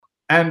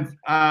And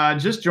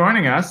just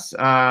joining us,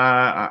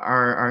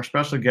 our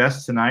special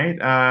guest tonight,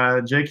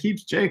 Jake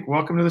Heaps. Jake,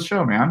 welcome to the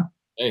show, man.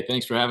 Hey,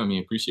 thanks for having me.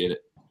 Appreciate it.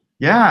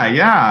 Yeah,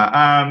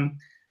 yeah.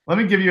 Let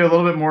me give you a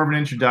little bit more of an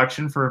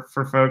introduction for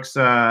folks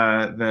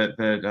and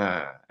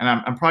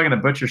I'm probably going to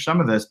butcher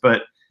some of this,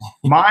 but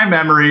my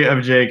memory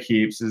of Jake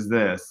Heaps is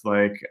this: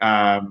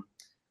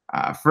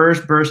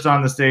 first burst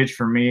on the stage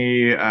for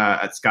me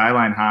at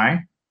Skyline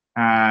High,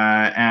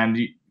 and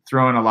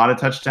throwing a lot of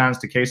touchdowns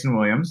to Cason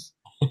Williams.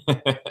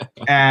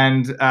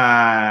 And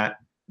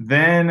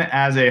then,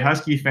 as a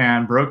Husky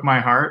fan, broke my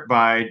heart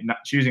by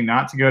choosing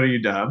not to go to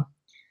UW.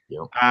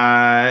 Yep.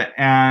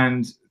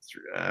 And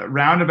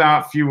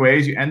roundabout few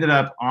ways, you ended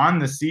up on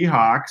the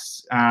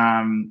Seahawks,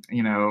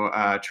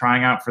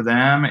 trying out for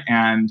them,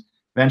 and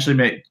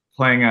eventually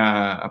playing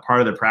a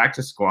part of the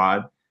practice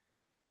squad,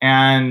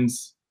 and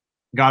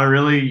got a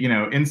really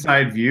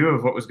inside view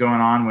of what was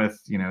going on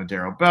with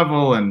Darrell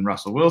Bevell and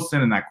Russell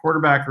Wilson in that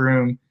quarterback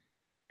room,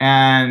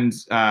 and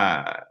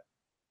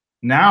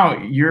now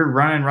you're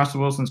running Russell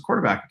Wilson's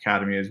quarterback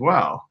academy as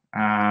well.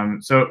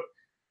 So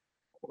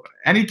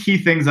any key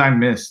things I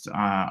missed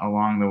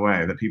along the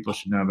way that people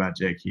should know about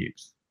Jake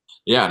Heaps?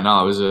 Yeah,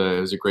 no, it was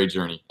a great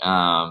journey.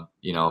 It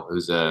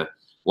was a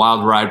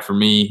wild ride for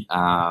me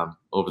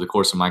over the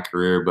course of my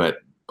career, but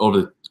over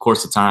the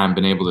course of time,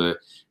 been able to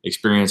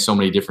experience so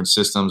many different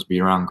systems, be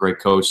around great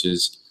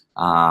coaches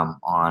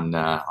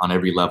on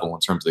every level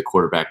in terms of the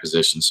quarterback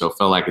position. So it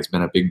felt like it's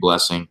been a big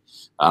blessing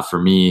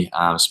for me,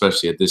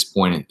 especially at this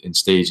point in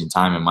stage and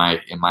time in my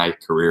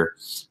career.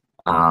 It's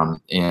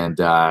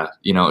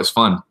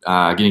fun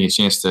getting a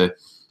chance to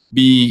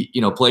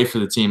play for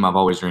the team I've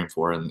always dreamed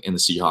for in the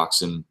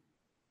Seahawks, and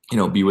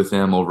be with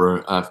them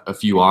over a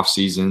few off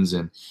seasons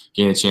and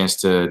getting a chance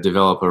to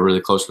develop a really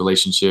close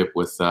relationship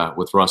with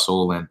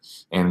Russell and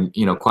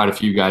quite a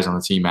few guys on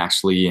the team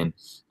actually, and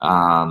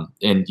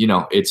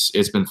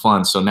it's been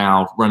fun. So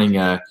now running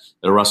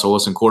the Russell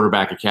Wilson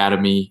Quarterback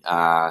Academy,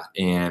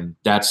 and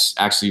that's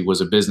actually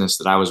was a business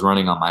that I was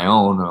running on my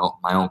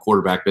own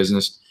quarterback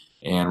business.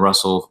 And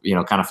Russell,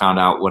 kind of found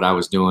out what I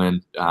was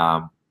doing,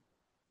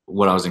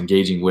 what I was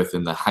engaging with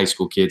in the high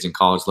school kids and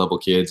college level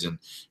kids, and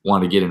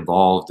wanted to get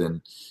involved.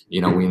 And we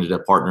ended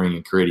up partnering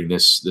and creating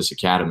this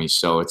academy.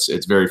 So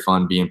it's very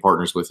fun being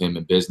partners with him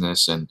in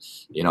business, and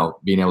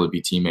being able to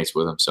be teammates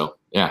with him. So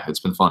yeah, it's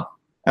been fun.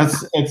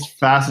 It's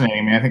fascinating.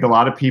 I mean, I think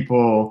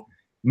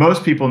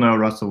most people know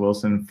Russell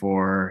Wilson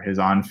for his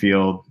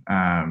on-field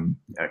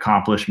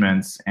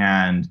accomplishments,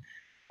 and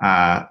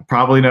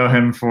probably know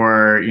him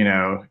for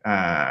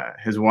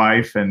his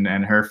wife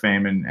and her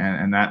fame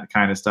and that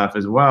kind of stuff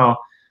as well.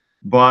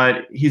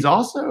 But he's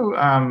also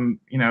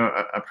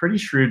a pretty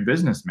shrewd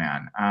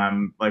businessman.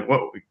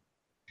 If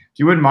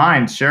you wouldn't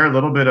mind, share a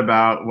little bit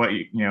about what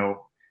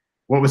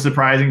what was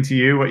surprising to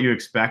you, what you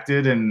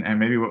expected, and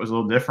maybe what was a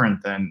little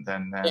different than.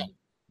 Yeah.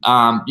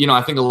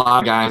 I think a lot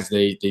of guys,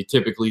 they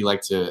typically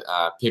like to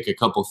pick a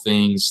couple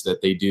things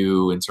that they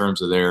do in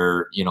terms of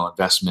their,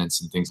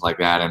 investments and things like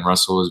that. And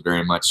Russell is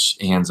very much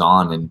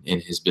hands-on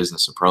in his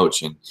business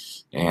approach,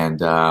 and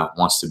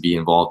wants to be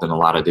involved in a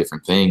lot of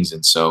different things.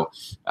 And so,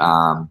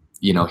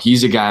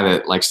 he's a guy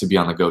that likes to be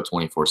on the go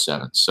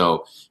 24/7.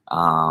 So,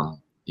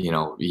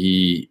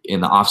 he,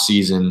 in the off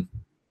season,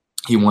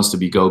 he wants to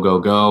be go, go,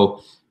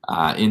 go.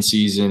 In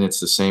season, it's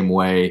the same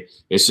way.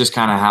 It's just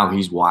kind of how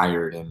he's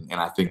wired, and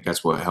I think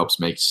that's what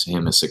makes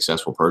him a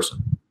successful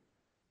person.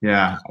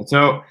 Yeah.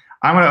 So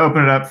I'm going to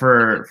open it up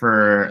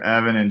for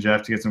Evan and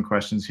Jeff to get some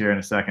questions here in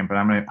a second, but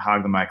I'm going to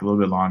hog the mic a little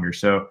bit longer.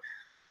 So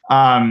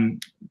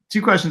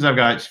two questions I've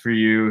got for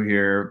you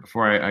here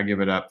before I give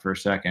it up for a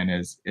second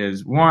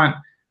is one,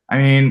 I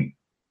mean,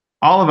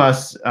 all of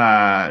us who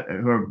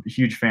are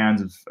huge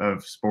fans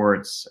of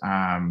sports,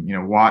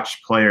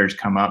 watch players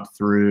come up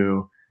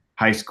through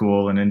high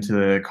school and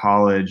into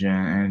college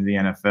and the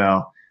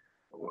NFL.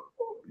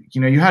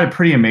 You had a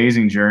pretty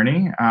amazing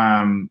journey.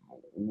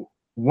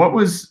 What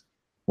was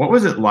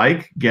it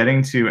like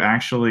getting to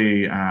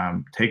actually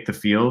take the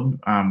field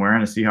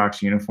wearing a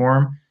Seahawks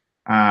uniform?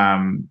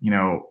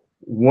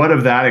 What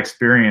of that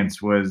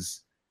experience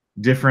was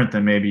different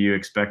than maybe you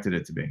expected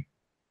it to be?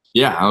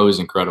 Yeah, it was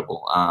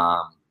incredible.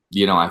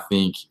 I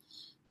think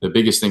the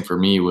biggest thing for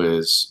me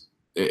was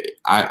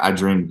I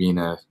dreamed being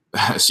a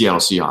Seattle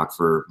Seahawk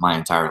for my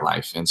entire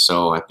life. And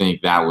so I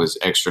think that was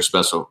extra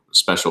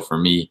special for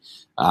me.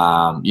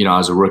 I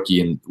was a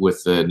rookie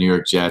with the New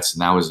York Jets,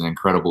 and that was an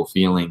incredible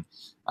feeling,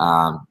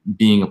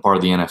 being a part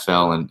of the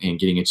NFL and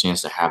getting a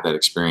chance to have that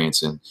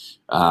experience, and,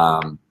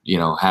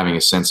 having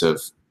a sense of,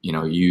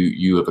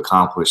 you have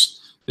accomplished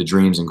the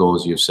dreams and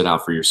goals you have set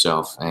out for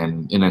yourself.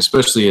 And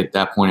especially at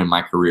that point in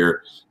my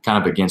career,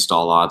 kind of against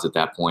all odds at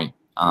that point.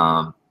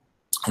 And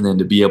then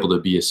to be able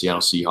to be a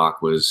Seattle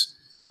Seahawk was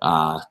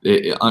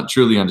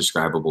truly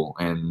indescribable,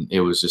 and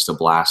it was just a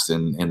blast,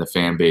 and the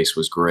fan base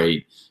was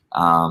great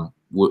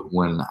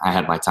when I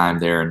had my time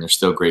there, and they're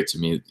still great to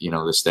me,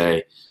 this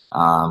day.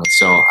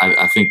 So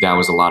I think that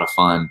was a lot of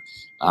fun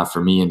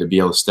for me, and to be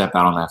able to step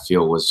out on that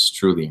field was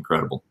truly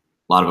incredible.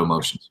 A lot of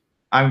emotions.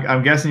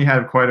 I'm guessing you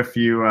had quite a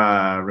few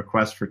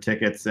requests for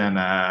tickets and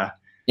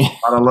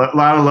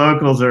lot of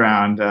locals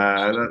around.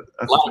 A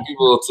lot of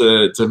people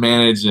to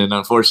manage and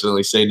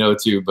unfortunately say no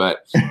to,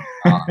 but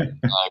I'm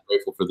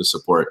grateful for the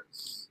support.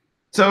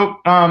 So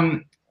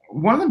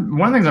one of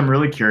the things I'm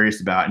really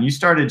curious about, and you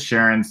started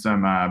sharing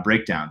some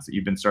breakdowns that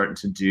you've been starting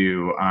to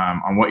do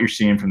on what you're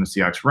seeing from the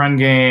Seahawks run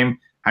game,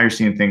 how you're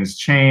seeing things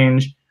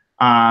change,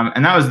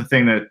 and that was the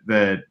thing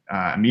that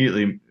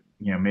immediately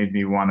made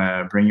me want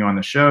to bring you on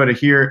the show to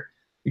hear.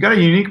 You got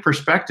a unique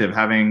perspective,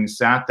 having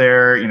sat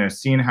there,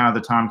 seeing how the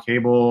Tom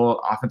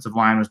Cable offensive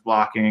line was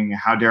blocking,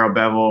 how Darrell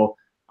Bevell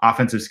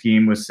offensive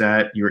scheme was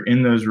set. You were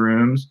in those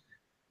rooms,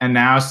 and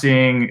now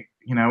seeing,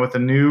 with the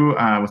new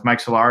with Mike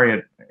Solari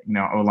at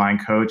O-line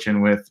coach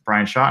and with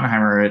Brian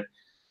Schottenheimer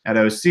at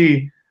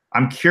OC.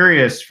 I'm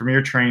curious, from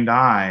your trained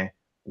eye,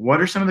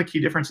 what are some of the key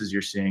differences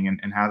you're seeing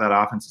and how that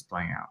offense is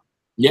playing out?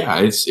 Yeah,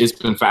 it's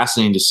been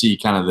fascinating to see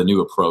kind of the new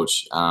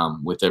approach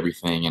with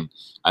everything. And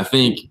I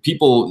think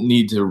people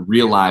need to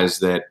realize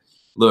that,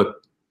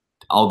 look,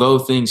 although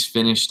things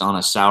finished on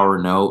a sour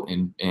note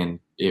and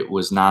it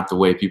was not the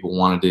way people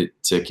wanted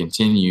it to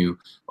continue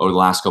over the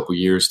last couple of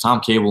years, Tom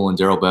Cable and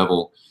Darrell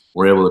Bevell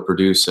were able to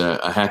produce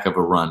a heck of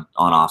a run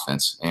on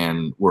offense.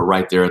 And we're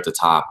right there at the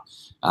top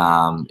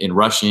in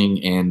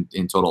rushing and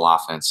in total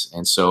offense.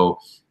 And so,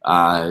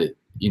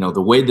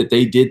 the way that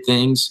they did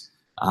things,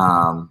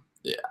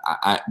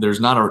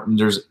 there's not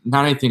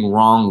anything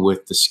wrong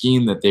with the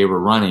scheme that they were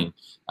running.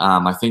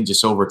 I think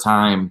just over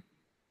time,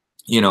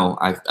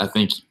 I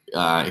think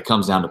it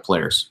comes down to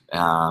players.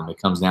 It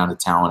comes down to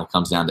talent. It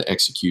comes down to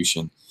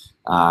execution.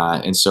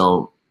 And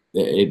so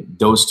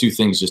those two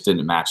things just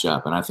didn't match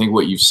up. And I think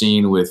what you've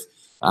seen with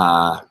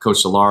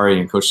Coach Solari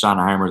and Coach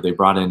Schottenheimer, they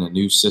brought in a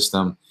new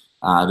system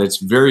that's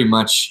very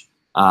much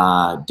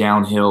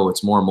downhill.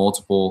 It's more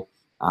multiple.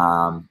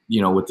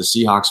 With the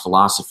Seahawks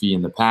philosophy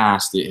in the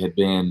past, it had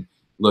been,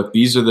 look,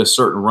 these are the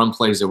certain run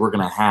plays that we're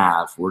going to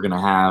have. We're going to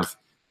have,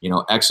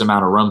 X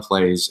amount of run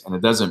plays, and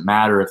it doesn't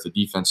matter if the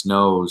defense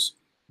knows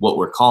what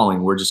we're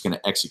calling. We're just going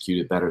to execute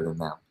it better than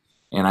them.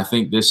 And I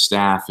think this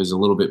staff is a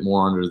little bit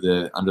more under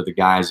the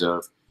guise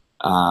of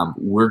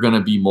we're going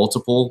to be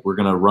multiple. We're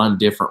going to run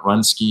different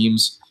run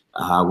schemes.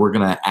 We're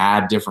going to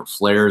add different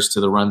flares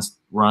to the run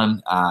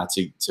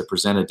to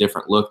present a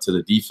different look to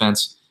the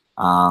defense.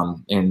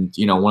 And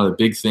one of the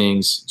big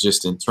things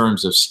just in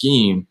terms of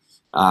scheme,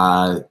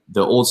 the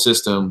old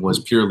system was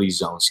purely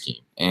zone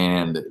scheme,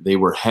 and they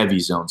were heavy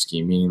zone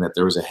scheme, meaning that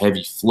there was a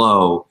heavy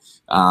flow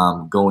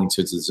going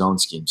to the zone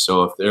scheme.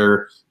 So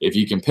if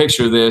you can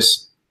picture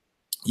this,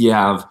 you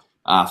have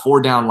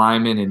 4 down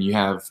linemen and you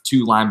have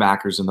 2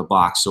 linebackers in the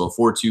box, so a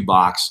 4-2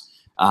 box.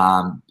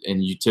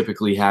 And you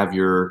typically have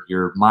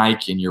your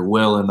Mike and your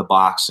Will in the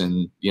box,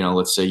 and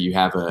let's say you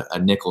have a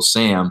nickel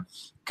Sam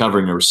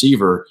covering a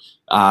receiver.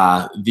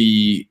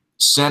 The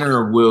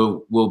center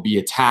will be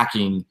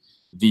attacking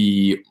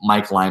the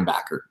Mike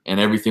linebacker, and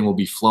everything will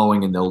be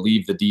flowing, and they'll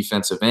leave the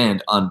defensive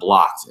end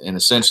unblocked. And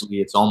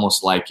essentially, it's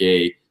almost like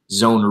a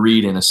zone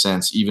read in a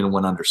sense, even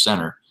when under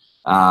center.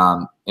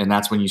 And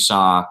that's when you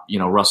saw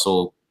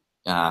Russell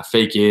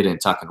fake it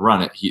and tuck and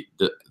run it.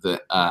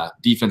 The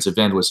defensive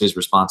end was his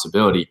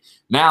responsibility.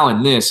 Now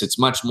in this, it's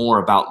much more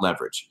about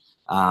leverage.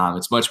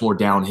 It's much more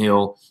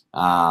downhill.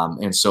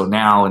 And so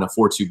now in a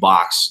 4-2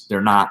 box, they're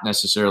not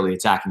necessarily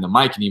attacking the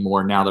Mike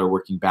anymore. Now they're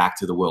working back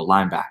to the Will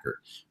linebacker.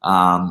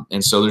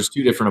 And so there's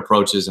 2 different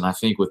approaches. And I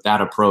think with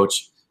that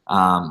approach,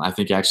 I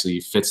think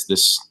actually fits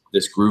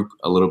this group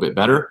a little bit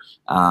better.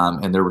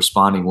 And they're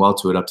responding well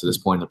to it up to this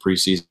point in the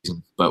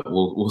preseason. But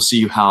we'll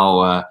see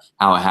how it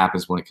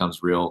happens when it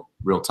comes real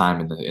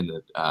time in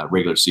the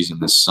regular season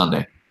this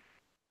Sunday.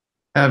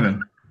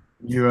 Evan,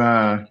 you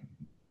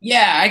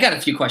Yeah, I got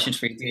a few questions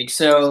for you, Jake.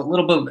 So a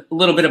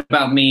little bit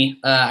about me.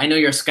 I know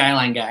you're a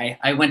Skyline guy.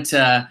 I went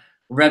to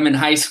Redmond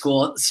High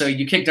School, so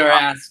you kicked our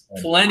ass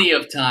plenty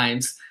of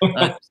times.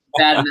 Bad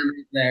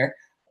memories there.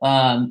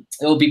 It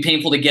will be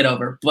painful to get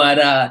over. But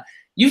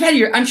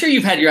I'm sure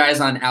you've had your eyes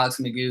on Alex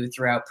McGough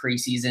throughout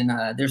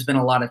preseason. There's been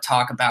a lot of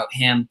talk about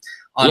him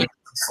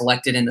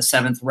selected in the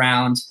 7th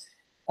round.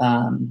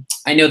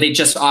 I know they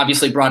just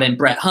obviously brought in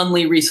Brett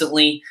Hundley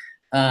recently.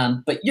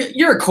 But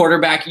you're a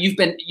quarterback.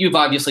 You've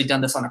obviously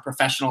done this on a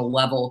professional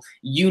level.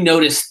 You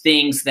notice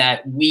things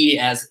that we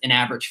as an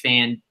average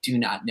fan do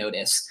not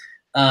notice.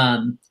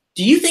 Do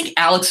you think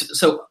Alex?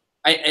 So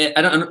I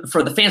don't.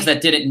 For the fans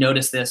that didn't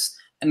notice this,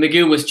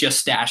 McGough was just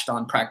stashed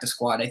on practice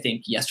squad, I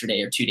think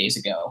yesterday or 2 days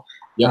ago.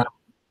 Yeah.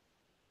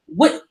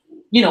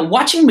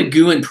 Watching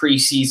McGough in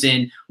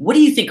preseason, what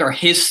do you think are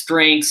his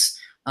strengths?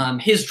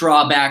 His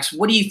drawbacks?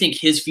 What do you think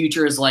his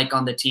future is like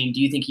on the team?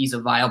 Do you think he's a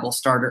viable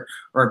starter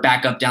or a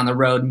backup down the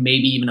road,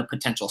 maybe even a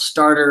potential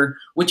starter?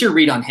 What's your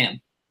read on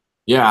him?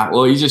 Yeah,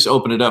 well, you just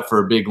opened it up for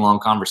a big, long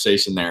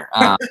conversation there.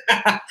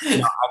 I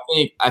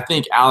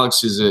think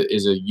Alex is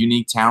a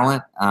unique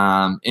talent,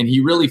 and he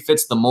really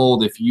fits the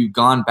mold. If you've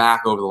gone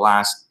back over the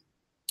last,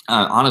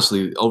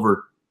 honestly,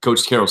 over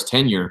Coach Carroll's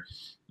tenure,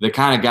 the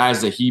kind of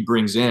guys that he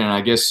brings in, and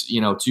I guess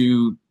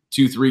 2,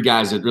 3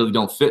 guys that really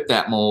don't fit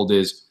that mold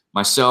is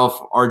myself,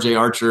 RJ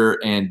Archer,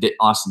 and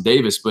Austin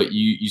Davis, but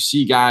you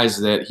see guys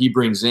that he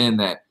brings in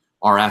that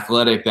are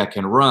athletic, that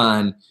can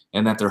run,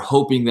 and that they're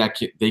hoping that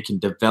they can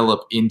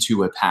develop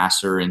into a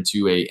passer,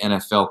 into a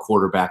NFL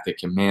quarterback that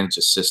can manage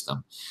a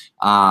system.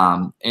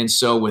 And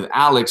so with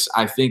Alex,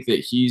 I think that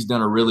he's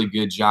done a really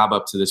good job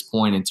up to this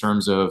point in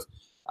terms of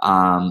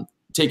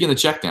taking the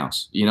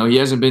checkdowns. You know, he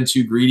hasn't been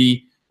too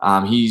greedy.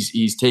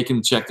 He's taken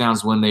the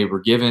checkdowns when they were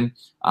given,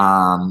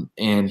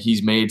 and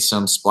he's made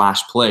some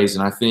splash plays.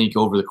 And I think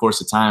over the course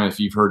of time, if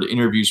you've heard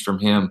interviews from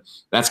him,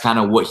 that's kind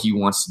of what he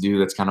wants to do.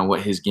 That's kind of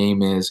what his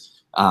game is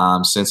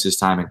since his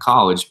time in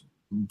college.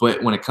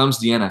 But when it comes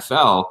to the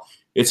NFL,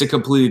 it's a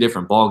completely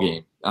different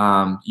ballgame.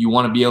 You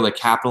want to be able to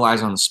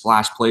capitalize on the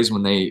splash plays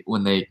when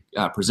they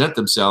present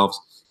themselves,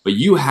 but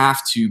you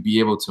have to be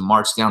able to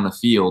march down the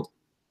field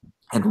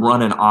and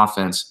run an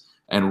offense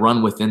and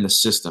run within the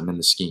system and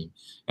the scheme.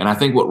 And I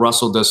think what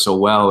Russell does so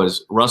well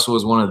is Russell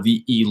is one of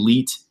the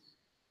elite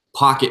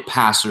pocket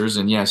passers.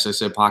 And yes, I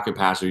said pocket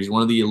passer. He's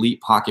one of the elite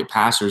pocket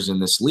passers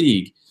in this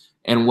league.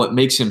 And what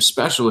makes him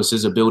special is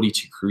his ability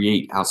to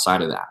create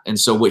outside of that. And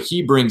so what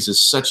he brings is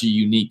such a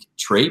unique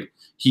trait.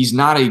 He's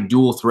not a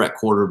dual threat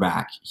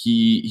quarterback.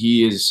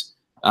 He is,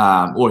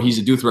 or he's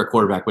a dual threat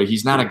quarterback, but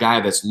he's not a guy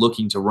that's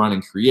looking to run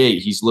and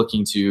create. He's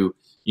looking to,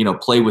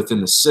 play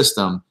within the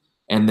system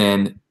and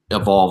then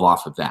evolve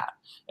off of that.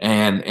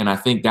 And I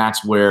think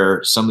that's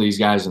where some of these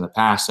guys in the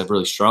past have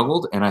really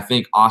struggled. And I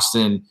think Alex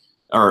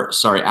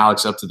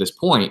up to this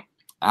point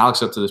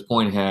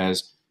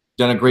has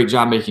done a great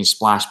job making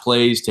splash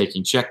plays,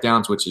 taking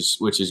checkdowns, which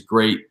is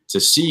great to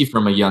see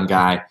from a young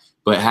guy,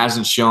 but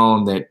hasn't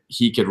shown that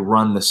he could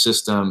run the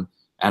system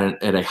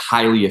at a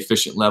highly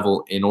efficient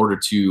level in order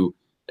to,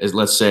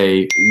 let's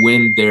say,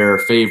 win their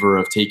favor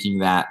of taking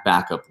that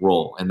backup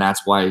role. And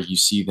that's why you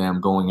see them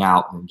going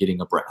out and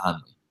getting a Brett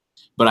Hundley.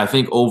 But I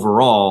think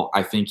overall,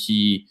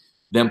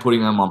 them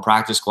putting him on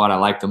practice squad, I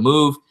like the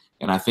move,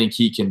 and I think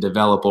he can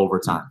develop over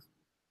time.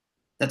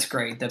 That's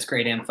great. That's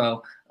great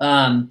info.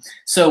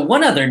 So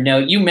one other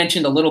note, you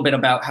mentioned a little bit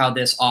about how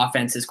this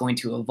offense is going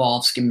to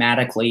evolve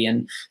schematically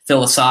and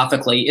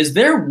philosophically. Is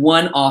there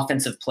one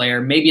offensive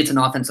player, maybe it's an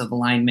offensive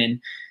lineman,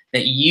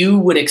 that you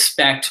would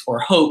expect or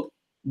hope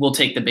will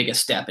take the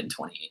biggest step in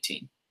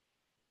 2018?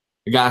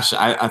 Gosh,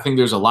 I think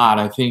there's a lot.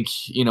 I think,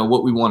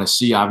 what we want to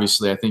see,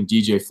 obviously, I think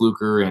DJ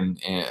Fluker and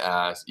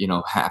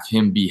have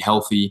him be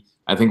healthy.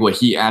 I think what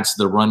he adds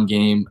to the run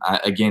game,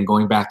 again,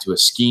 going back to a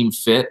scheme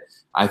fit,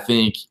 I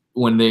think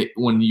when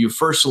you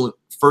first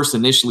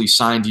initially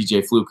signed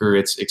DJ Fluker,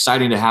 it's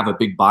exciting to have a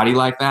big body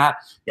like that,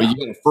 but you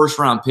get a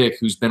first-round pick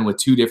who's been with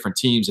two different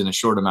teams in a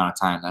short amount of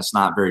time. That's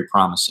not very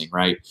promising,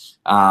 right?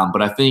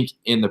 But I think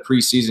in the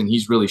preseason,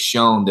 he's really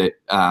shown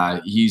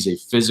that he's a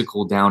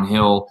physical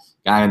downhill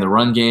guy in the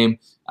run game.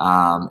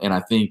 And I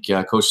think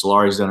Coach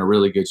Solari's done a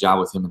really good job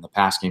with him in the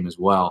pass game as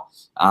well.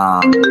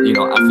 I think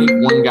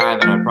one guy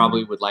that I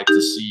probably would like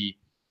to see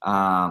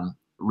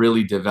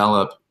really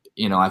develop,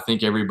 I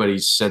think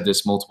everybody's said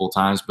this multiple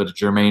times, but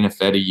Germain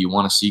Ifedi, you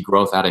want to see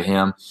growth out of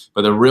him.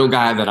 But the real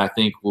guy that I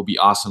think will be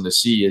awesome to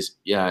see is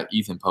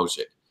Ethan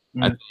Pocic.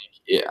 I think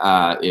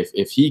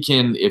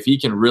if he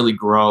can really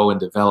grow and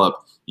develop,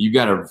 you've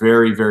got a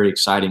very, very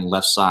exciting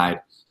left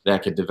side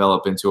that could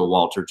develop into a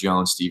Walter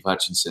Jones, Steve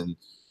Hutchinson,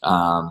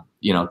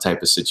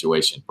 type of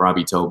situation.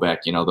 Robbie Tobeck,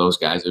 those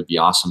guys. It would be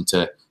awesome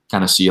to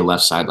kind of see a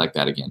left side like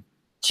that again.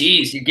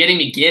 Jeez, you're getting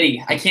me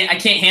giddy. I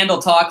can't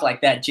handle talk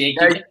like that, Jake.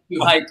 You get too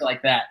hyped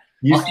like that.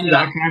 You see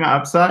that kind of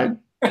upside?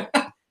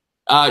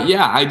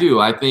 Yeah, I do.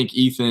 I think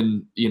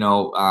Ethan,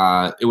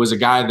 it was a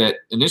guy that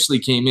initially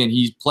came in.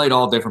 He played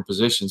all different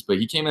positions, but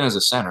he came in as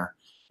a center.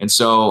 And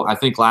so I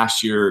think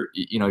last year,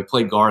 he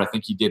played guard. I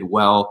think he did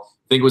well.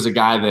 I think it was a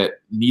guy that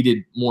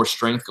needed more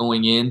strength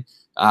going in.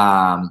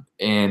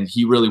 And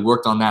he really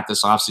worked on that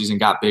this offseason,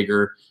 got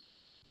bigger.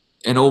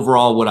 And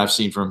overall, what I've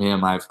seen from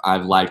him,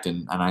 I've liked,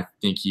 and I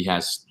think he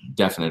has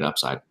definite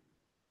upside.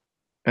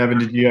 Evan,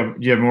 do you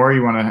have more?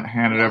 You want to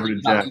hand it over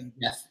to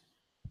Jeff?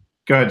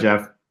 Go ahead,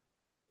 Jeff.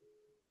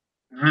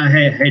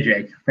 Hey,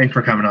 Jake. Thanks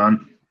for coming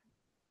on.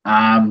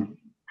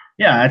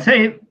 I'd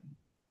say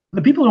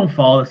the people who don't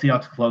follow the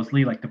Seahawks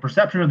closely, like the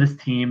perception of this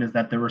team is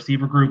that the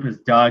receiver group is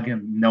Doug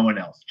and no one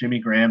else. Jimmy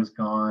Graham's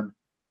gone.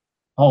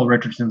 Paul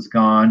Richardson's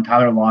gone.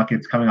 Tyler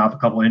Lockett's coming off a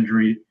couple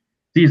injury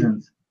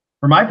seasons.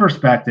 From my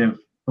perspective,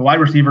 the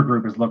wide receiver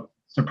group has looked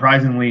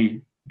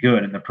surprisingly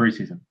good in the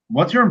preseason.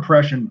 What's your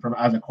impression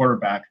as a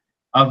quarterback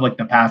of like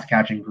the pass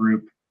catching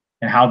group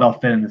and how they'll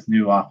fit in this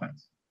new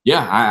offense?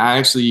 Yeah, I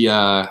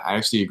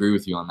actually agree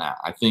with you on that.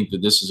 I think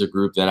that this is a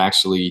group that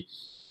actually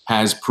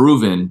has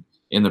proven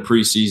in the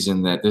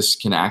preseason that this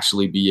can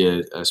actually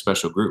be a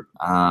special group.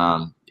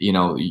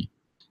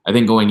 I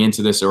think going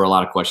into this, there were a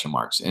lot of question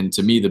marks. And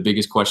to me, the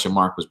biggest question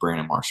mark was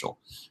Brandon Marshall.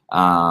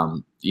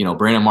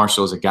 Brandon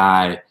Marshall is a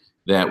guy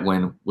that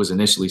when was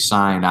initially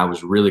signed, I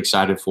was really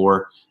excited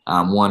for.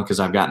 One, because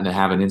I've gotten to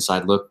have an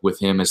inside look with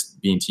him as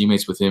being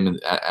teammates with him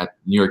at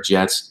New York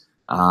Jets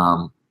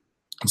and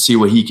see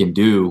what he can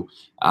do.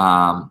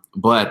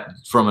 But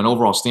from an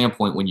overall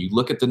standpoint, when you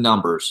look at the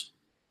numbers,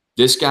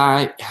 This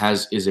guy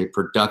is a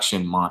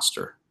production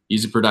monster.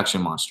 He's a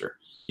production monster.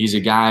 He's a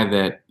guy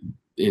that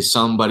is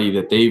somebody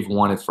that they've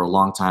wanted for a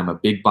long time, a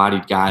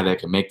big-bodied guy that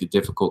can make the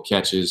difficult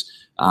catches,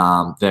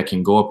 that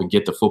can go up and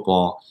get the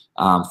football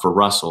for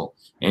Russell.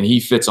 And he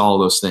fits all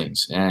of those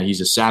things. And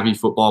he's a savvy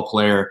football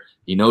player.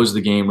 He knows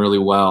the game really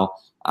well.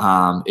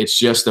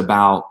 It's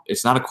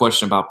not a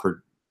question about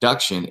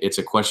production. It's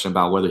a question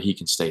about whether he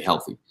can stay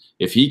healthy.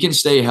 If he can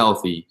stay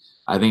healthy,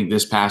 I think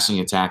this passing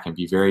attack can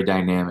be very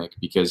dynamic,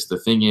 because the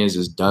thing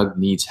is Doug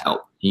needs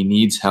help. He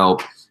needs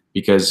help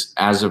because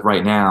as of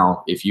right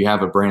now, if you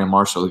have a Brandon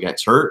Marshall who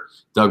gets hurt,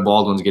 Doug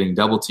Baldwin's getting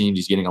double teamed.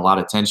 He's getting a lot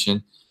of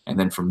attention. And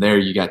then from there,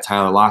 you got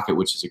Tyler Lockett,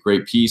 which is a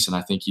great piece, and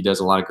I think he does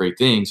a lot of great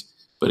things.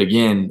 But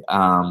again,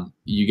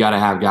 you got to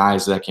have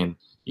guys that can,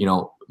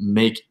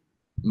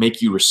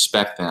 make you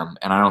respect them.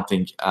 And I don't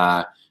think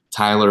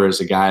Tyler is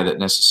a guy that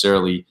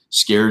necessarily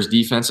scares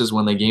defenses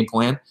when they game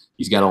plan.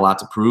 He's got a lot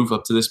to prove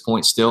up to this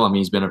point still. I mean,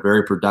 he's been a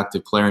very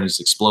productive player and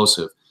he's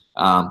explosive.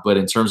 But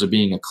in terms of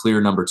being a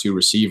clear number 2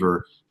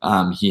 receiver,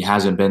 he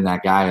hasn't been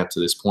that guy up to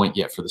this point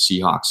yet for the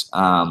Seahawks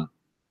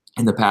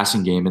in the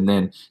passing game. And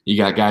then you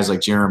got guys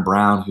like Jaron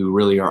Brown, who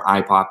really are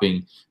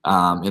eye-popping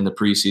in the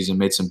preseason,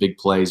 made some big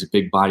plays, a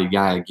big-bodied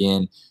guy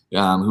again,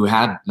 who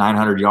had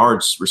 900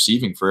 yards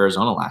receiving for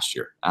Arizona last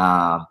year.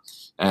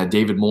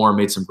 David Moore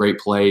made some great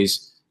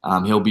plays.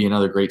 He'll be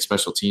another great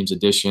special teams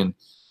addition.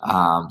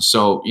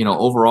 So,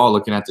 overall,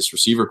 looking at this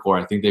receiver core,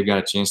 I think they've got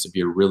a chance to be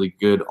a really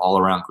good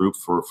all-around group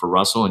for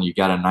Russell. And you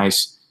got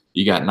nice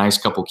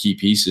couple key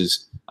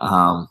pieces,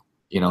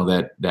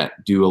 that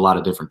do a lot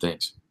of different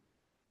things.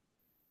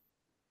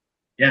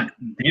 Yeah,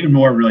 David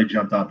Moore really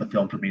jumped off the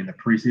film for me in the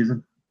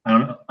preseason. I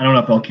don't know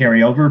if they'll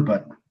carry over,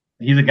 but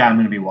he's a guy I'm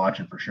going to be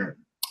watching for sure.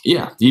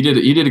 Yeah, he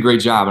did a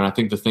great job, and I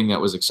think the thing that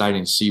was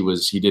exciting to see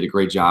was he did a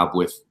great job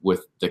with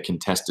the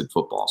contested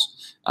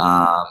footballs.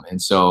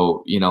 And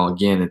so,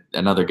 again,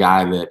 another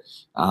guy that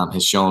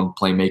has shown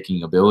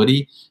playmaking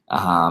ability.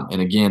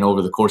 And again,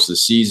 over the course of the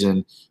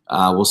season,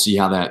 we'll see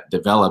how that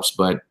develops.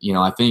 But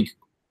I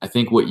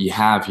think what you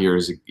have here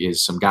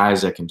is some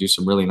guys that can do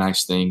some really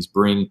nice things,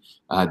 bring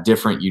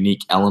different,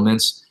 unique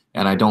elements.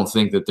 And I don't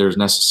think that there's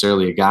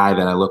necessarily a guy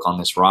that I look on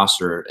this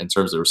roster in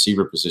terms of the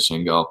receiver position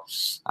and go,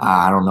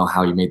 I don't know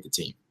how he made the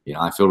team.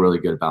 I feel really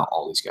good about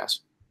all these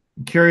guys.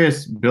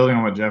 Curious, building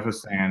on what Jeff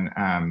was saying,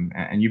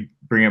 and you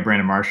bring up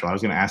Brandon Marshall. I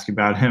was going to ask you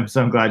about him,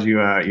 so I'm glad you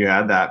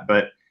had that.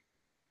 But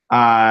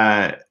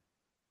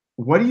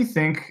what do you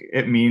think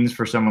it means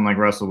for someone like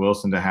Russell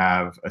Wilson to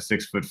have a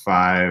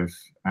 6'5"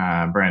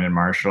 Brandon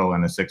Marshall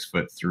and a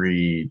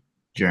 6'3"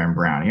 Jaron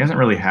Brown? He hasn't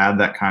really had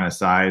that kind of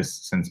size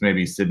since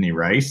maybe Sidney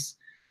Rice.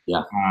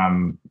 Yeah.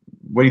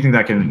 What do you think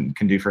that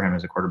can do for him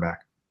as a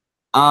quarterback?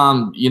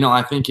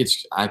 I think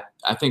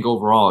I think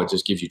overall it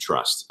just gives you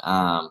trust.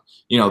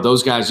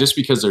 Those guys, just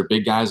because they're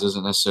big guys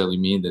doesn't necessarily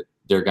mean that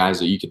they're guys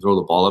that you can throw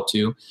the ball up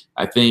to.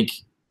 I think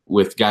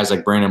with guys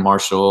like Brandon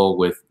Marshall,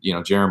 with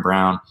Jaron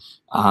Brown,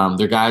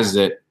 they're guys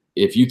that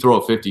if you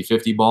throw a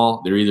 50-50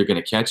 ball, they're either going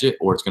to catch it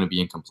or it's going to be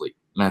incomplete.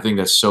 And I think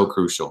that's so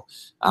crucial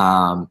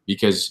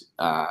because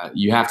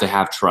you have to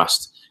have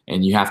trust.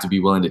 And you have to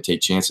be willing to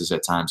take chances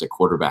at times at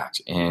quarterback.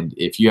 And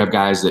if you have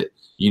guys that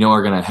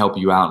are going to help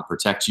you out and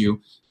protect you,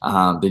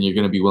 then you're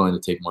going to be willing to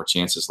take more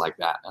chances like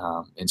that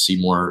and see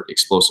more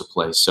explosive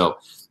plays. So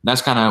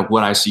that's kind of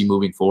what I see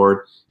moving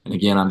forward. And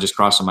again, I'm just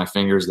crossing my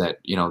fingers that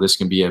this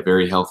can be a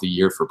very healthy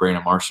year for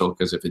Brandon Marshall,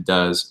 because if it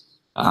does,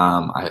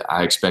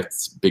 I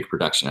expect big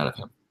production out of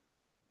him.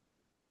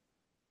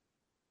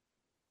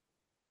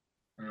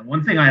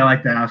 One thing I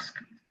like to ask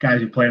guys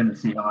who played in the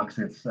Seahawks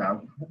is,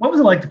 what was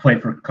it like to play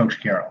for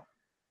Coach Carroll?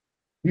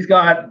 He's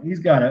got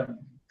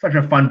such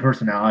a fun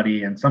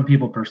personality, and some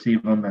people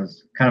perceive him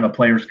as kind of a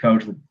player's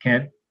coach that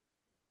can't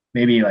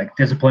maybe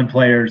discipline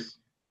players.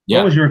 Yeah.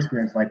 What was your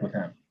experience like with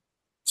him?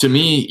 To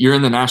me, you're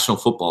in the National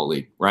Football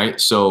League,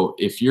 right? So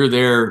if you're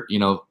there,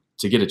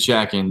 to get a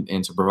check and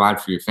to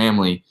provide for your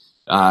family,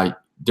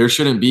 there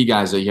shouldn't be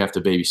guys that you have to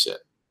babysit.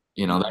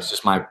 That's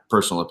just my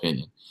personal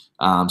opinion.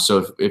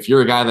 So if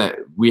you're a guy that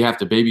we have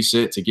to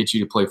babysit to get you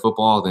to play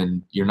football,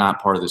 then you're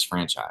not part of this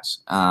franchise.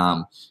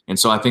 And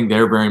so I think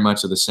they're very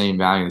much of the same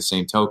value, the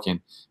same token.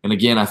 And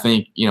again, I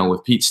think,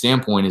 with Pete's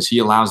standpoint is he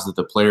allows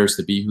the players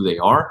to be who they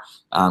are.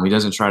 He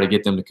doesn't try to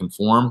get them to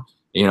conform.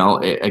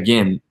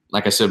 Again,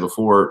 like I said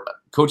before,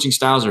 coaching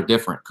styles are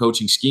different.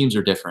 Coaching schemes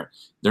are different.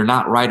 They're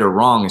not right or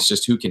wrong. It's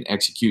just who can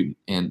execute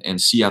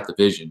and see out the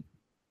vision.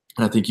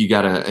 And I think you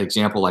got an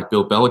example like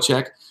Bill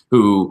Belichick,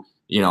 who –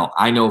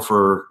 I know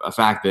for a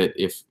fact that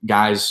if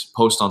guys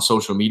post on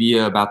social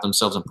media about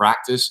themselves in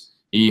practice,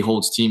 he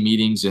holds team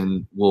meetings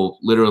and will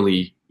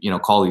literally,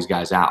 call these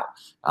guys out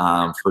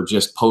for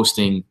just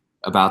posting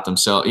about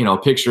themselves, a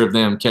picture of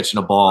them catching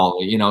a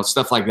ball,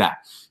 stuff like that.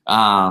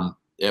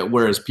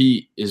 Whereas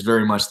Pete is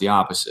very much the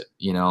opposite,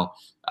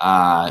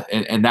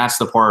 and that's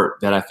the part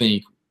that I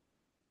think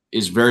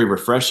is very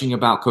refreshing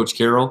about Coach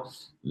Carroll,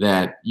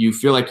 that you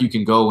feel like you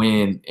can go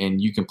in and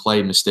you can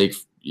play mistake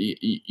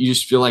you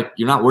just feel like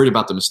you're not worried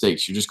about the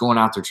mistakes. You're just going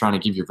out there trying to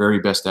give your very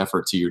best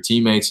effort to your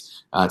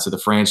teammates, to the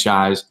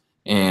franchise,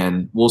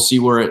 and we'll see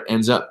where it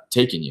ends up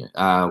taking you.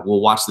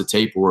 We'll watch the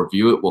tape, we'll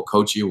review it, we'll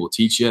coach you, we'll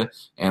teach you,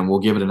 and we'll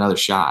give it another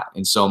shot.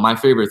 And so my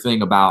favorite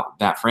thing about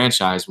that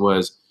franchise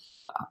was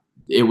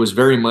it was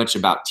very much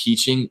about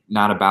teaching,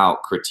 not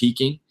about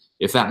critiquing,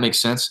 if that makes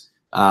sense.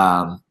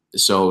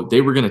 So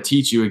they were going to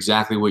teach you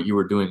exactly what you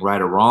were doing right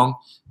or wrong,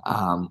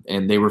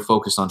 and they were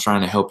focused on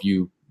trying to help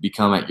you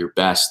become at your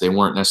best. They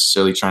weren't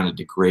necessarily trying to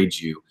degrade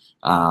you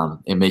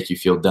and make you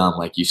feel dumb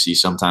like you see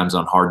sometimes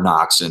on Hard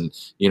Knocks and,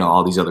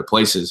 all these other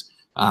places,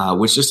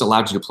 which just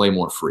allowed you to play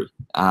more free.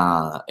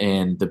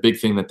 And the big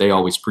thing that they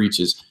always preach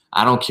is,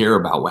 I don't care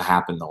about what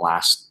happened the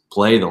last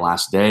play, the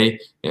last day.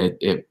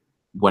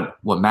 What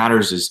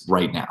matters is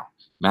right now.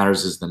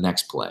 Matters is the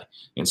next play.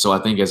 And so I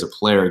think as a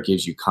player, it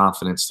gives you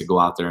confidence to go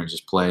out there and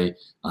just play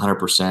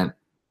 100%,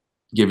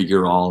 give it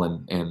your all,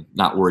 and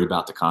not worry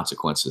about the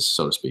consequences,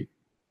 so to speak.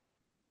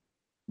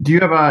 Do you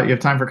have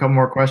time for a couple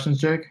more questions,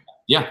 Jake?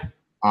 Yeah.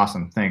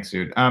 Awesome. Thanks,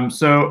 dude.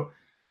 So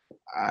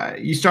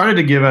you started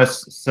to give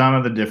us some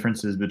of the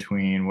differences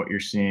between what you're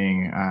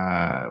seeing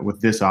with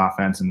this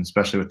offense and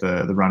especially with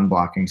the run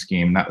blocking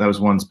scheme. That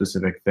was one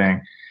specific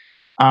thing.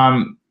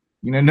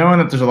 Knowing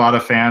that there's a lot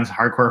of fans,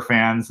 hardcore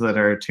fans that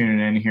are tuning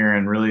in here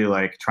and really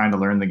like trying to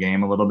learn the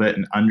game a little bit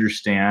and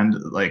understand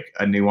like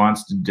a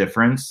nuanced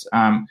difference.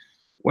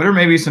 What are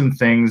maybe some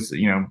things,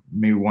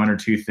 maybe one or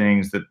two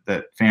things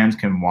that fans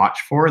can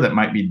watch for that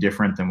might be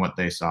different than what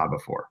they saw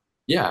before?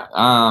 Yeah,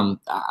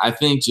 I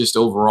think just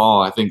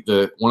overall, I think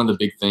one of the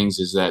big things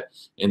is that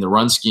in the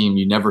run scheme,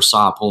 you never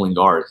saw a pulling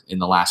guard in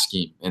the last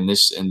scheme. In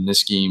this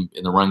scheme,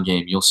 in the run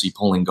game, you'll see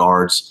pulling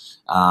guards.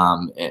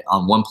 On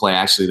one play,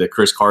 actually, the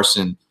Chris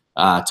Carson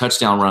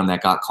touchdown run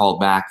that got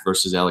called back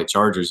versus LA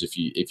Chargers. If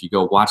you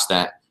go watch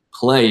that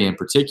play in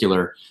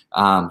particular,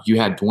 you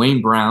had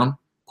Dwayne Brown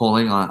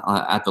pulling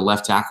at the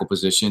left tackle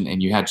position,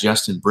 and you had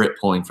Justin Britt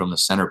pulling from the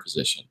center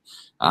position,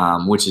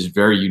 which is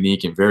very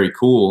unique and very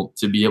cool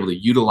to be able to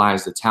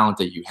utilize the talent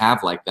that you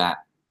have like that,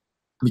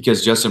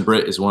 because Justin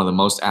Britt is one of the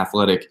most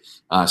athletic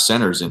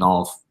centers in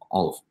all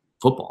of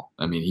football.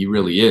 I mean, he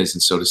really is.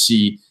 And so to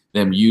see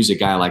them use a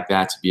guy like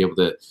that to be able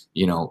to,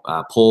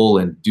 pull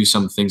and do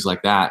some things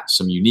like that,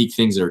 some unique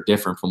things that are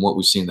different from what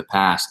we've seen in the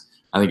past,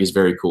 I think is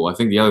very cool. I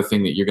think the other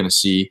thing that you're going to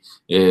see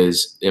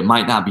is it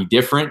might not be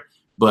different,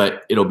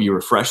 but it'll be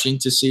refreshing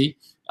to see.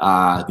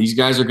 These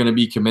guys are going to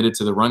be committed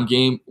to the run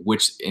game,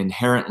 which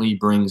inherently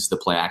brings the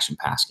play action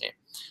pass game.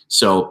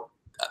 So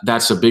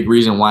that's a big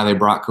reason why they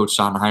brought Coach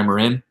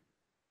Schottenheimer in.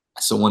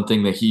 So one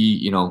thing that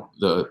he,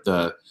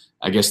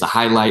 I guess the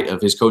highlight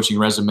of his coaching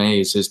resume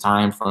is his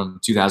time from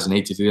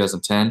 2008 to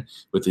 2010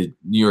 with the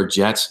New York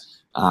Jets,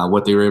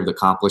 what they were able to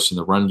accomplish in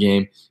the run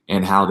game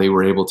and how they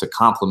were able to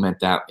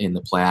complement that in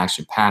the play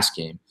action pass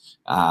game.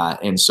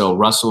 And so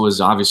Russell is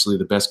obviously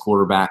the best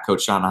quarterback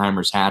Coach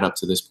Schottenheimer's had up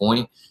to this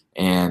point.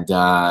 And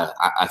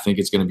I think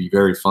it's going to be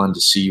very fun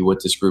to see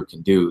what this group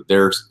can do.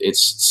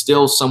 It's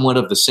still somewhat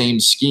of the same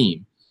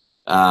scheme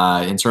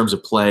in terms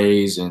of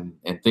plays and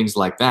things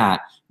like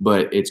that,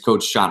 but it's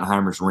Coach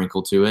Schottenheimer's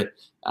wrinkle to it.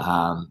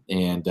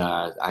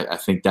 I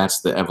think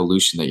that's the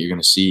evolution that you're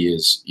going to see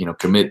is,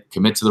 commit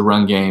to the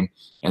run game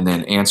and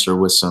then answer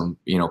with some,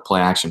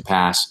 play action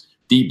pass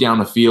deep down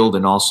the field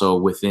and also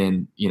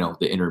within,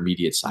 the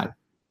intermediate side.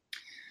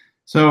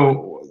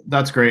 So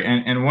that's great.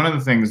 And one of the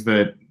things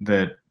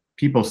that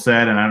people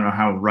said, and I don't know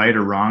how right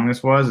or wrong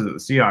this was, is that the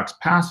Seahawks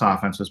pass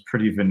offense was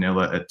pretty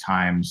vanilla at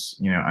times,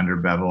 under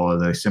Bevel.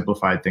 They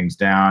simplified things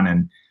down,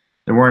 and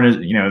there weren't,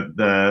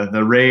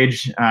 the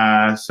rage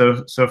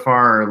so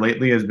far or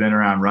lately has been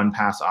around run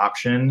pass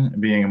option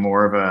being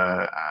more of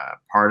a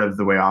part of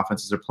the way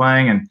offenses are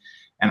playing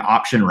and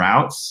option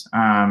routes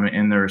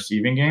in the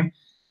receiving game.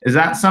 Is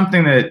that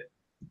something that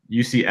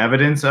you see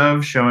evidence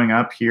of showing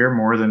up here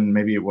more than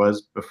maybe it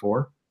was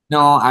before? No,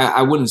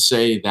 I wouldn't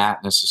say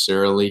that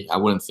necessarily. I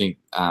wouldn't think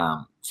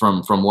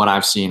from what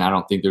I've seen, I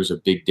don't think there's a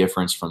big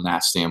difference from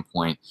that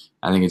standpoint.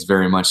 I think it's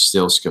very much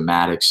still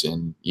schematics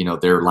and,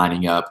 they're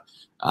lining up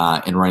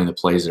and running the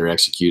plays that are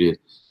executed.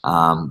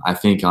 I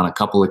think on a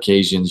couple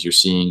occasions you're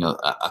seeing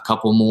a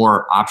couple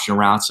more option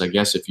routes, I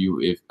guess, if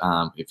you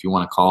want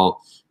to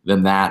call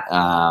them that.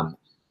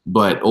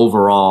 But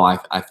overall,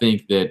 I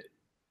think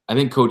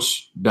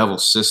Coach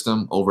Bevel's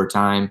system over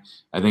time,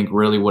 I think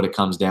really what it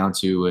comes down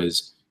to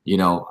is,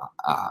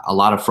 a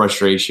lot of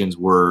frustrations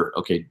were,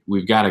 okay,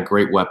 we've got a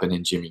great weapon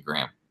in Jimmy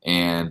Graham.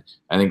 And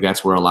I think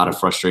that's where a lot of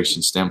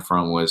frustration stemmed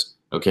from was,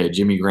 okay,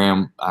 Jimmy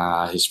Graham,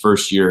 his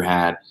first year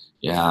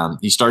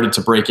he started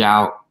to break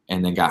out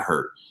and then got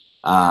hurt.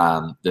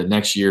 The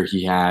next year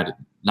he had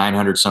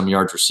 900 some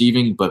yards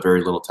receiving, but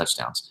very little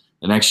touchdowns.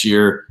 The next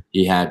year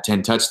he had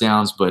 10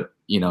 touchdowns, but,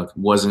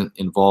 wasn't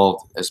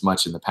involved as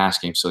much in the pass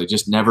game. So he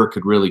just never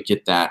could really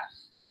get that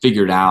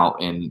figured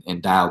out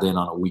and dialed in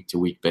on a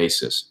week-to-week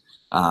basis.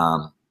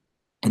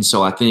 And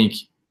so I think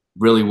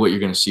really what you're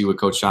going to see with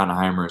Coach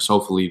Schottenheimer is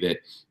hopefully that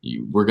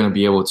we're going to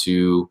be able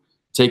to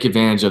take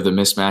advantage of the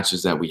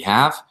mismatches that we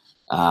have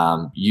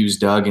use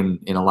Doug in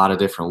a lot of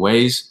different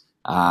ways,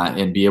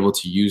 and be able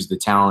to use the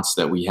talents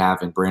that we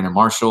have in Brandon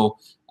Marshall,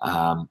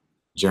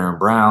 Jaron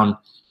Brown,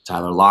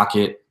 Tyler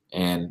Lockett,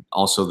 and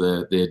also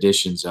the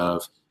additions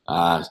of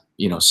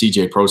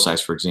CJ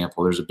Prosise, for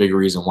example. There's a big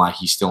reason why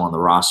he's still on the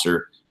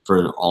roster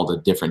for all the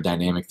different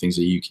dynamic things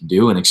that you can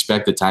do, and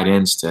expect the tight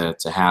ends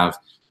to have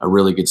a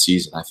really good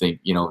season. I think,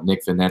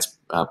 Nick Vanette's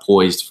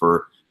poised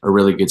for a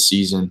really good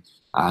season.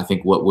 I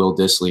think what Will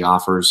Dissly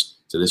offers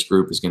to this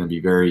group is going to be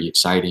very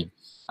exciting.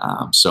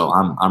 So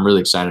I'm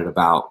really excited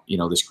about,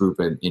 this group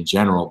in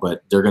general,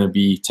 but they're going to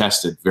be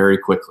tested very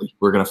quickly.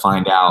 We're going to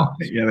find out.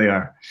 Yeah, they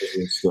are.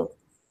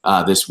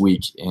 This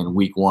week in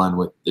week 1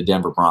 with the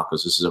Denver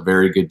Broncos. This is a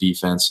very good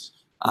defense.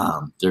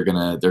 They're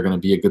gonna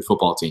be a good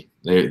football team.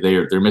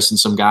 They're missing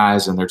some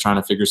guys and they're trying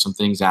to figure some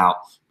things out.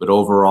 But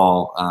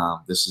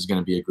overall, this is going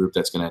to be a group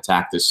that's going to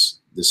attack the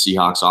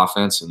Seahawks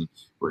offense, and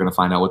we're going to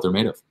find out what they're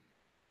made of.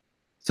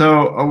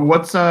 So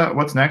what's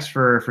next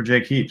for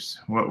Jake Heaps?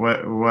 What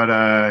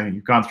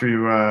you've gone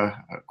through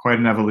quite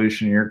an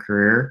evolution in your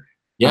career.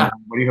 Yeah.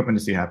 What are you hoping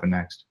to see happen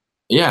next?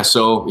 Yeah,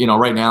 so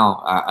right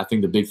now, I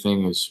think the big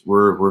thing is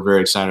we're very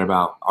excited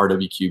about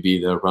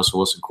RWQB, the Russell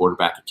Wilson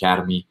Quarterback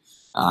Academy,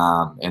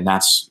 and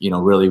that's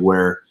really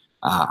where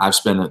I've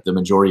spent the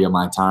majority of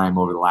my time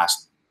over the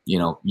last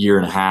year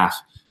and a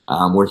half,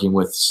 working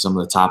with some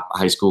of the top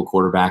high school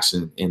quarterbacks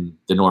in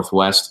the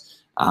Northwest,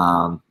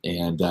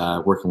 and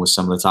working with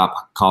some of the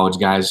top college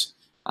guys.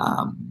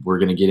 We're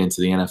going to get into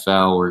the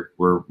NFL.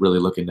 We're really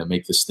looking to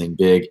make this thing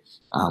big,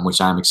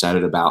 which I'm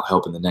excited about,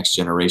 helping the next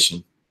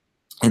generation.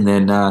 And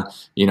then,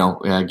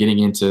 getting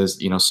into,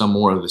 some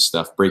more of this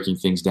stuff, breaking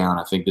things down.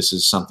 I think this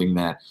is something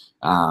that,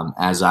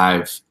 as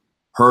I've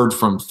heard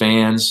from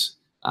fans,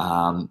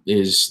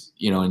 is,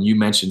 and you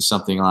mentioned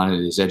something on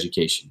it, is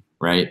education,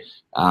 right?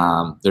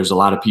 There's a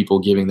lot of people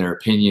giving their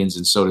opinions,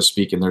 and so to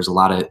speak, and there's a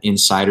lot of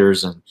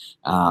insiders and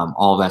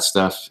all that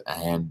stuff.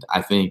 And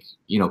I think,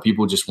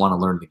 people just want to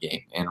learn the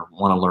game and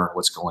want to learn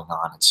what's going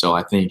on. And so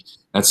I think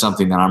that's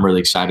something that I'm really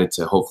excited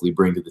to hopefully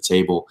bring to the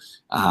table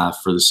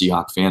for the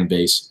Seahawks fan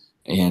base.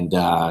 And,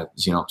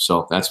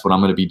 so that's what I'm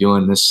going to be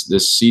doing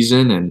this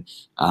season, and,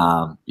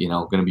 going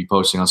to be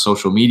posting on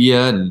social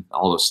media and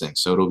all those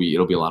things. So it'll be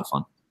a lot of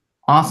fun.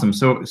 Awesome.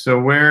 So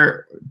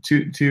where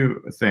two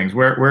things,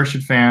 where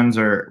should fans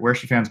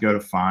go to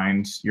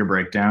find your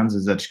breakdowns?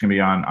 Is that just going to be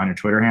on your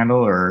Twitter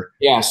handle, or?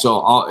 Yeah.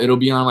 So it'll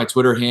be on my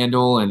Twitter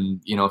handle,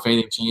 and, if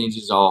anything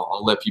changes,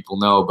 I'll let people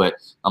know, but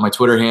on my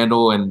Twitter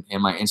handle and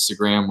my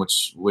Instagram,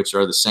 which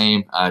are the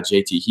same,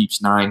 JT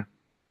Heaps 9.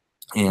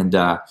 And,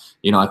 I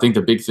think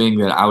the big thing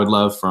that I would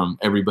love from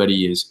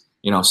everybody is,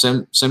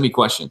 send me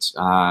questions,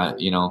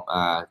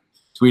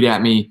 tweet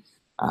at me,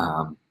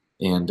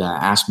 and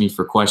ask me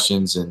for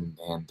questions.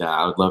 And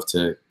I would love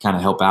to kind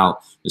of help out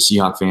the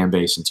Seahawks fan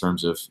base in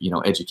terms of,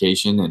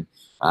 education, and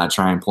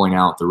try and point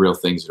out the real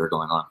things that are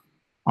going on.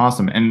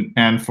 Awesome.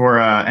 And for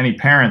any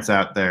parents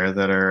out there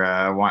that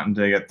are wanting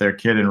to get their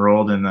kid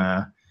enrolled in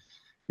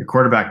your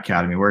quarterback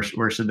academy, where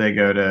should they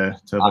go to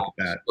look at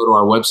that? Go to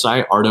our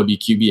website,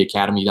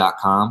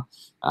 rwqbacademy.com.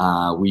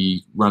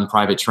 We run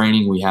private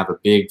training. We have a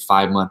big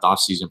 5-month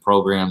off-season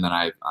program that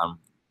I'm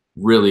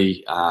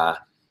really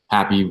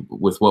happy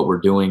with what we're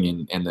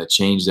doing and the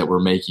change that we're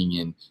making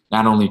in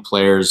not only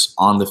players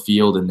on the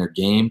field in their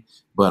game,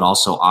 but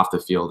also off the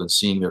field, and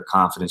seeing their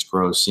confidence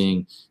grow,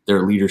 seeing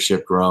their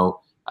leadership grow.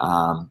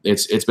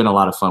 It's been a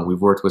lot of fun.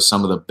 We've worked with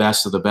some of the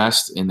best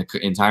in the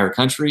entire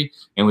country,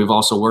 and we've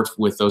also worked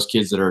with those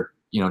kids that are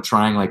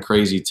trying like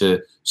crazy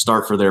to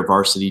start for their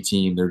varsity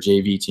team, their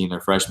JV team,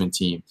 their freshman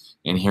team,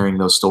 and hearing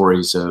those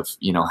stories of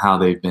how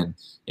they've been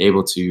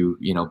able to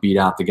beat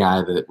out the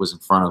guy that was in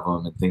front of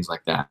them and things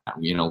like that.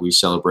 We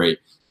celebrate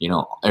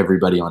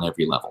everybody on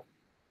every level.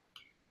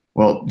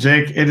 Well,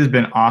 Jake, it has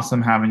been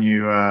awesome having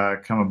you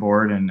come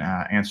aboard and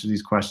answer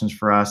these questions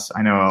for us.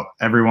 I know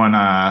everyone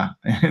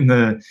in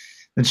the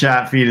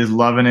chat feed is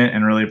loving it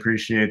and really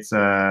appreciates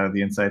the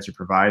insights you're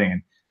providing.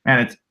 And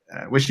man,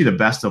 wish you the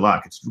best of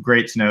luck. It's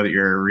great to know that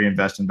you're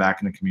reinvesting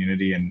back in the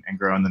community and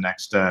growing the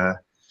next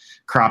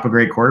crop of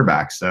great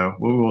quarterbacks. So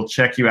we will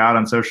check you out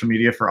on social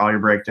media for all your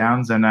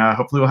breakdowns, and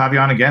hopefully we'll have you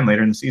on again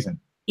later in the season.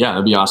 Yeah,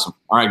 that'd be awesome.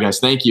 All right, guys.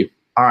 Thank you.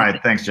 All right.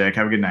 Thanks, Jake.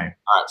 Have a good night.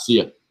 All right. See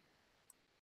ya.